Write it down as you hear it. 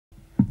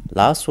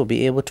Laos will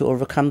be able to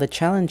overcome the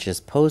challenges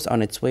posed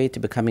on its way to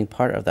becoming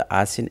part of the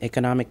Asean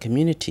Economic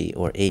Community,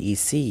 or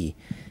AEC,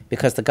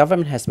 because the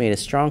government has made a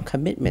strong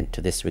commitment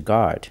to this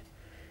regard.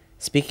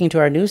 Speaking to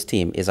our news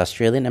team is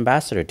Australian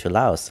Ambassador to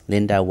Laos,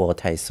 Lynda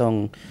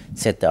Worthaisong,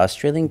 said the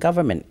Australian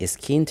government is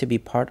keen to be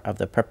part of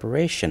the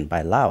preparation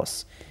by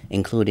Laos,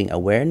 including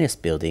awareness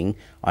building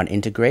on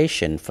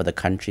integration for the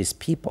country's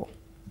people.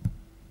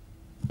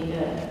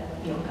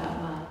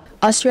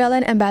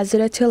 Australian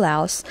Ambassador to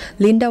Laos,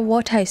 Lynda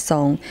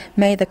Worthaisong,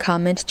 made the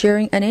comment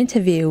during an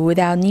interview with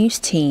our news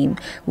team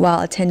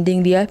while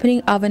attending the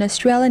opening of an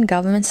Australian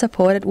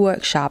government-supported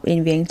workshop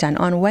in Vientiane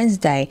on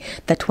Wednesday,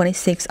 the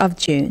 26th of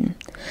June.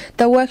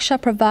 The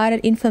workshop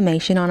provided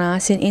information on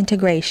ASEAN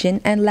integration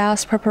and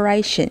Laos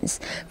preparations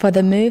for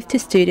the move to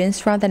students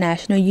from the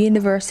National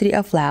University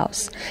of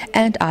Laos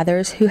and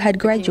others who had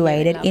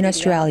graduated in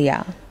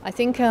Australia. I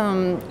think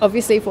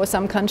obviously for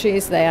some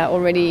countries they are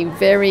already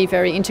very,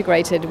 very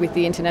integrated with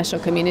the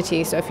international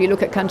community. So if you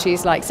look at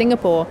countries like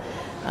Singapore,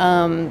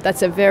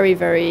 that's a very,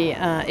 very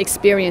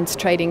experienced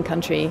trading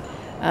country.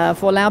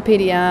 For Laos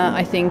PDR,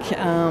 I think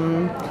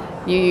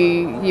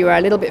you are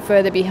a little bit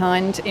further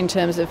behind in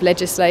terms of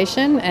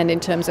legislation and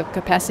in terms of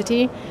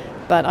capacity,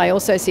 but I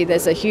also see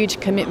there's a huge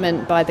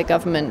commitment by the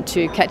government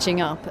to catching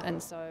up.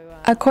 And so.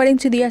 According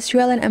to the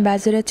Australian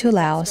Ambassador to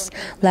Laos,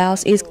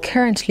 Laos is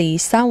currently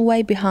some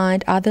way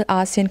behind other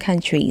ASEAN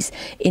countries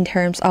in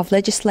terms of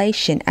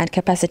legislation and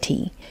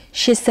capacity.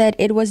 She said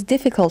it was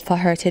difficult for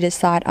her to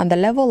decide on the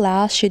level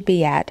Laos should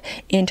be at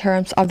in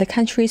terms of the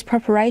country's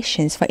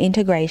preparations for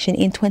integration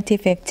in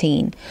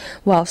 2015,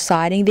 while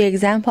citing the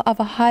example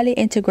of a highly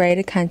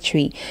integrated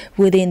country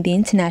within the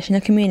international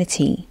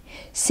community,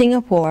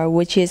 Singapore,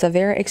 which is a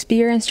very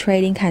experienced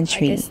trading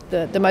country. I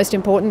guess the most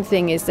important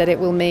thing is that it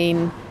will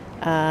mean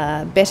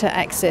better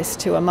access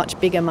to a much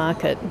bigger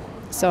market.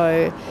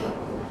 So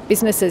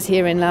businesses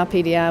here in Laos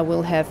PDR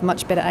will have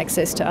much better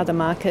access to other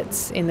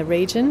markets in the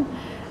region.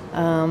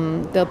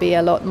 There'll be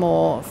a lot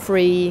more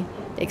free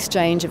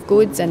exchange of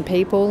goods and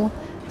people.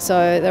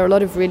 So there are a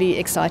lot of really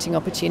exciting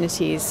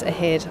opportunities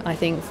ahead, I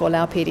think, for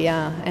Laos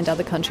PDR and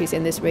other countries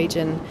in this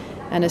region.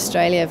 And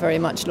Australia very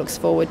much looks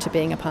forward to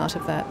being a part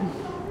of that.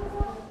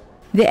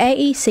 The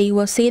AEC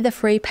will see the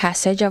free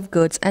passage of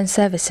goods and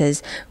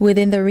services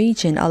within the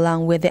region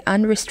along with the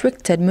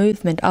unrestricted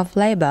movement of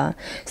labor,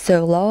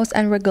 so laws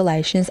and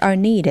regulations are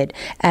needed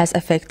as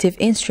effective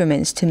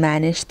instruments to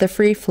manage the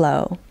free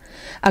flow.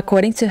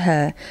 According to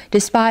her,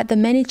 despite the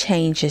many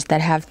changes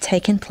that have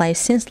taken place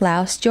since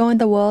Laos joined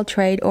the World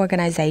Trade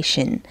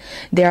Organization,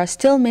 there are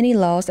still many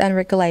laws and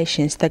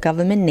regulations the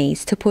government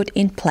needs to put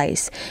in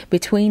place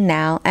between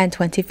now and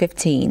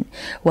 2015,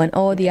 when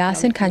all the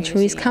ASEAN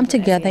countries come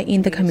together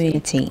in the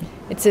community.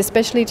 It's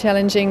especially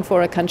challenging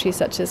for a country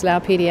such as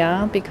Laos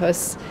PDR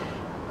because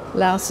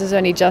Laos has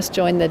only just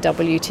joined the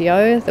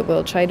WTO, the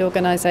World Trade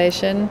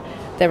Organization.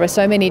 There are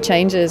so many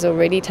changes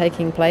already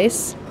taking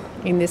place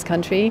in this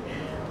country.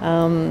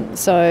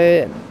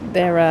 So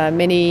there are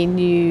many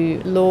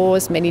new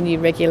laws, many new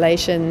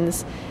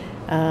regulations,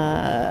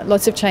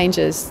 lots of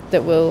changes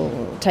that will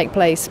take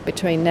place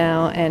between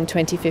now and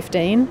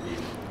 2015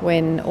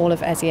 when all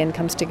of ASEAN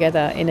comes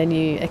together in a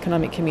new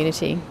economic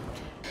community.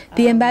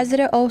 The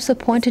ambassador also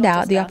pointed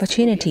out the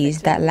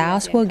opportunities that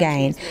Laos will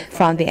gain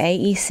from the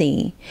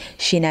AEC.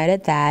 She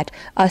noted that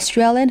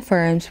Australian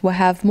firms will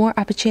have more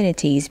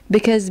opportunities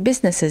because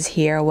businesses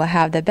here will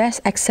have the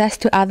best access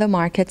to other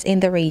markets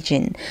in the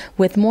region,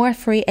 with more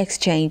free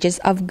exchanges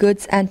of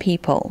goods and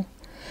people.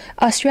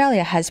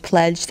 Australia has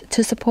pledged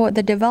to support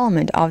the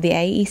development of the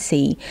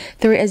AEC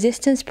through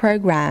assistance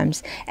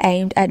programs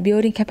aimed at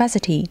building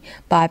capacity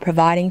by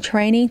providing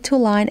training to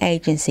line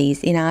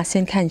agencies in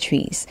ASEAN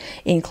countries,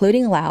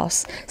 including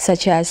Laos,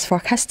 such as for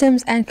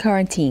customs and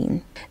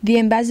quarantine. The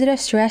ambassador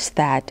stressed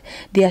that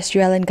the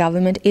Australian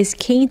government is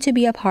keen to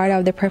be a part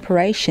of the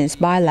preparations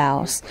by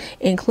Laos,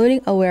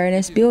 including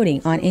awareness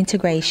building on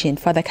integration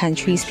for the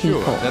country's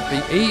people. That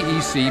the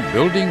AEC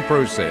building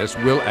process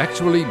will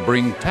actually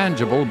bring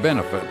tangible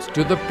benefits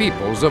to the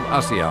peoples of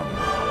ASEAN.